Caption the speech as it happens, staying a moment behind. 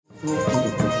It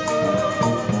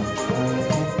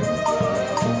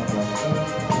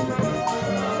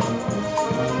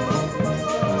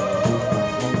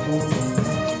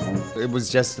was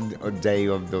just a day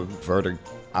of the verdict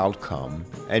outcome,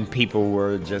 and people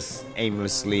were just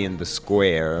aimlessly in the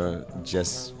square,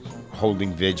 just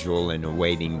holding vigil and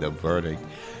awaiting the verdict.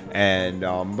 And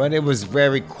but it was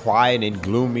very quiet and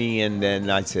gloomy. And then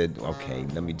I said, "Okay,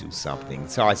 let me do something."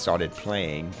 So I started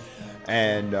playing,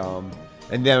 and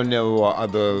then there were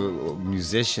other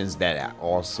musicians that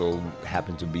also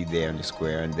happened to be there in the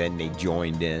square, and then they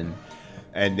joined in.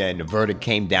 And then the verdict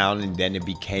came down, and then it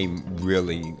became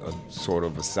really a sort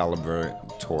of a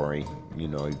celebratory,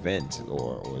 event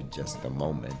or just a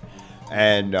moment.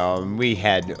 And we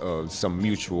had some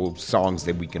mutual songs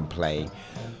that we can play,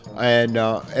 and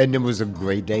it was a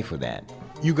great day for that.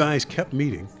 You guys kept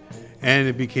meeting, and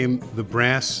it became the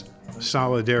Brass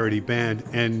Solidarity Band,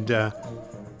 and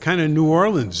kind of New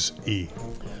Orleans-y.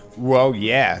 Well,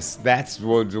 yes, that's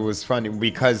what was funny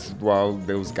because,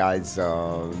 those guys,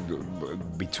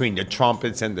 between the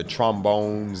trumpets and the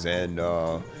trombones and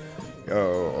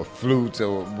flutes,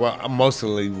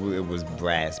 mostly it was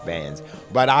brass bands.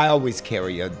 But I always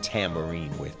carry a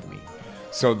tambourine with me.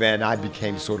 So then I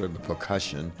became sort of the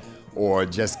percussion or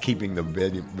just keeping the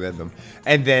rhythm.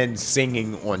 And then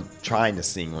trying to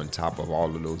sing on top of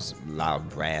all of those loud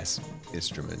brass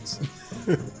instruments.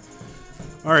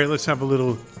 All right, let's have a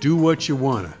little Do What You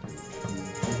Wanna.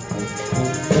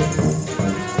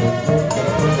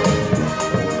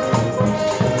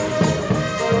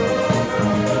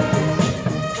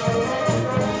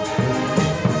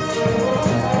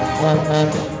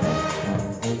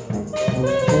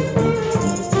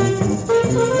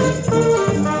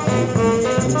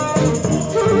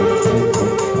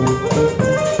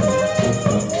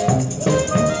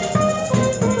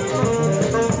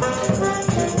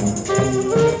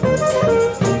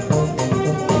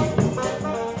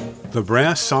 The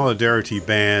Brass Solidarity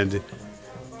Band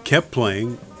kept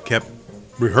playing, kept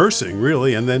rehearsing,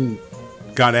 really, and then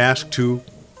got asked to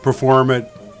perform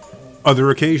at other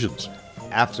occasions.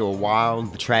 After a while,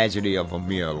 the tragedy of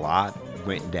Amir Lot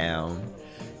went down,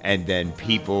 and then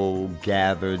people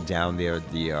gathered down there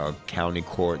at the county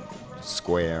court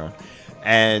square.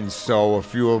 And so a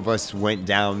few of us went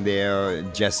down there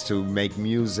just to make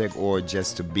music or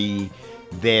just to be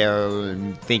there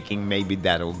and thinking maybe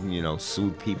that'll,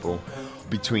 soothe people.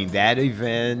 Between that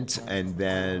event and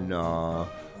then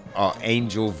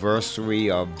Angelversary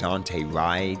of Dante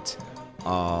Wright,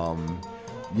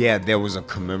 there was a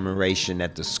commemoration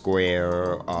at the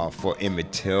square for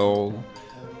Emmett Till.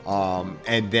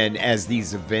 And then as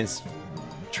these events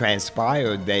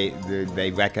transpired,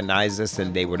 they recognized us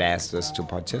and they would ask us to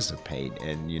participate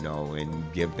and,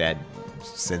 and give that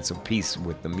sense of peace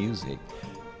with the music.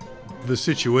 The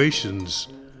situations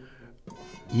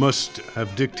must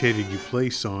have dictated you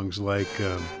play songs like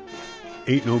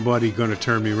Ain't Nobody Gonna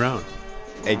Turn Me Round.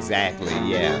 Exactly,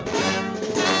 yeah.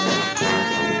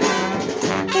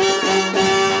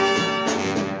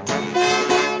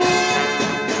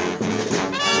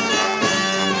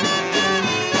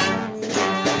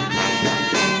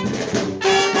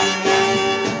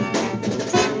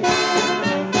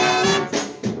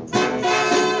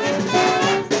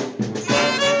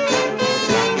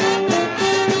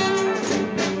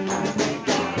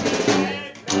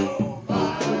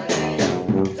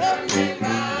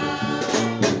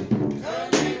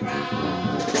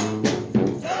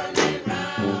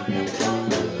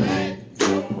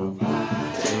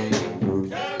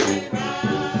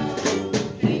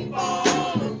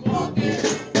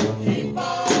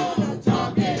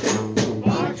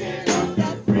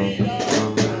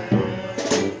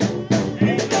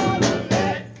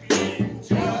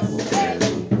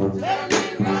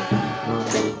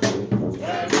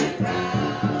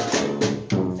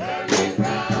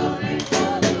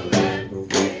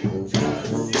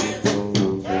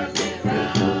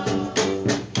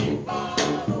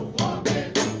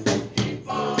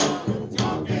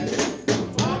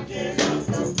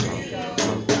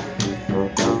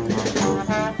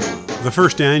 The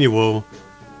first annual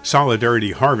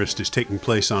Solidarity Harvest is taking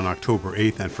place on October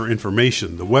 8th, and for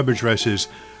information, the web address is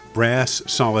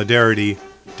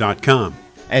brasssolidarity.com.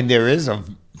 And there is a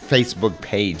Facebook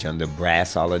page under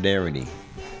Brass Solidarity.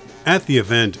 At the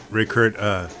event, Ray Kurt,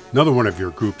 another one of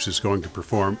your groups is going to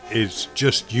perform. It's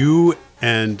just you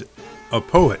and a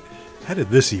poet. How did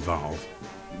this evolve?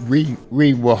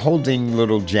 We were holding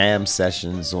little jam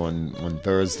sessions on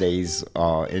Thursdays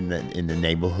in the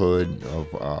neighborhood of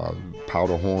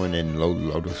Powderhorn and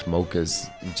Lotus Smokers,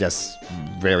 just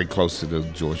very close to the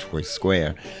George Bush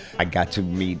Square. I got to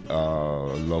meet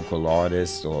local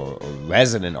artists or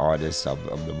resident artists of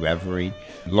the Reverie,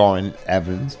 Lauren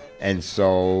Evans. And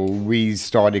so we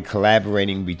started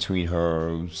collaborating between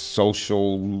her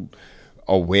social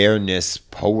awareness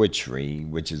poetry,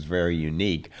 which is very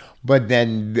unique. But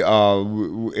then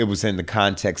it was in the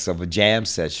context of a jam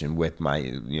session with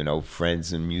my,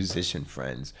 friends and musician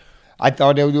friends. I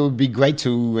thought it would be great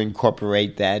to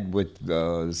incorporate that with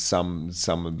some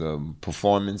of the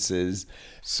performances.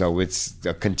 So it's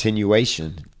a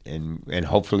continuation, and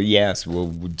hopefully, yes, we'll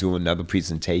do another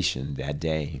presentation that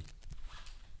day.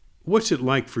 What's it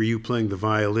like for you playing the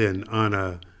violin on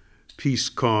a piece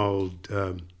called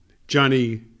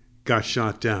Johnny Got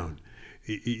Shot Down?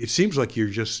 It seems like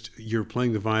you're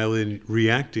playing the violin,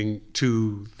 reacting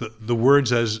to the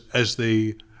words as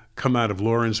they come out of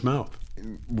Lauren's mouth.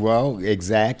 Well,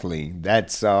 exactly.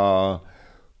 That's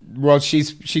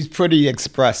she's pretty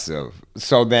expressive.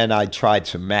 So then I try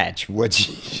to match what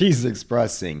she's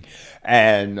expressing,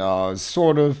 and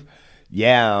sort of,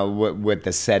 with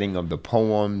the setting of the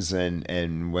poems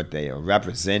and what they are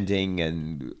representing,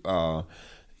 and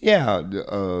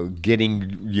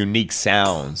getting unique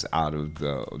sounds out of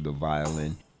the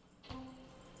violin.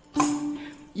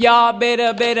 Y'all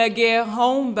better get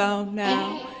home bound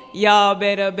now. Y'all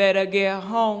better get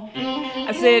home.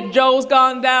 I said, Joe's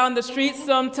gone down the street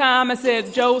sometime. I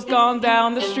said, Joe's gone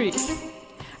down the street.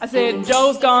 I said,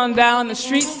 Joe's gone down the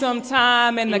street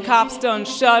sometime, and the cops done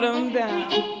shut him down.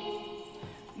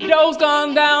 Joe's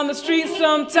gone down the street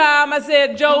sometime. I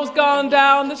said, Joe's gone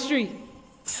down the street.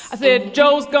 I said,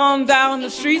 Joe's gone down the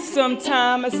street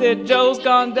sometime. I said, Joe's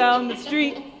gone down the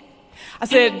street. I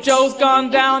said, Joe's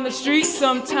gone down the street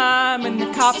sometime, and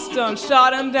the cops done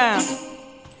shot him down.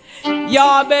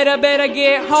 Y'all better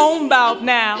get home bout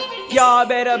now. Y'all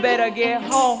better get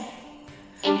home.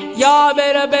 Y'all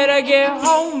better get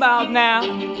home bout now.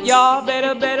 Y'all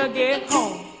better get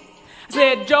home. I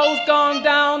said, Joe's gone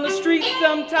down the street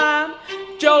sometime.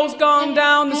 Joe's gone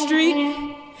down the street.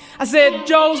 I said,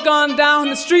 Joe's gone down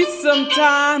the street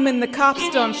sometime, and the cops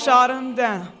done shot him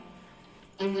down.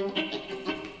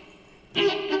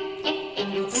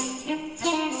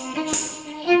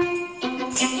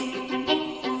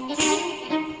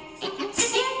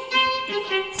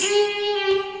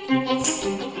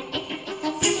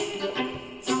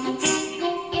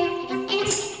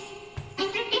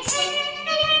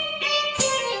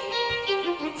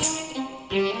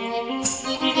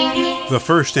 The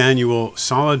first annual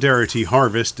Solidarity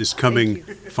Harvest is coming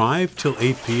 5 till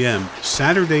 8 p.m.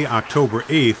 Saturday, October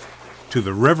 8th to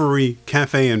the Reverie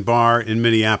Cafe and Bar in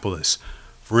Minneapolis.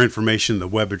 For information, the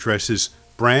web address is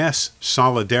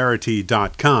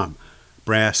brasssolidarity.com.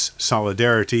 Brass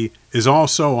Solidarity is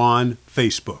also on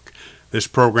Facebook. This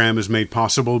program is made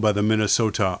possible by the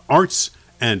Minnesota Arts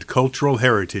and Cultural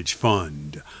Heritage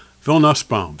Fund. Phil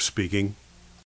Nussbaum speaking.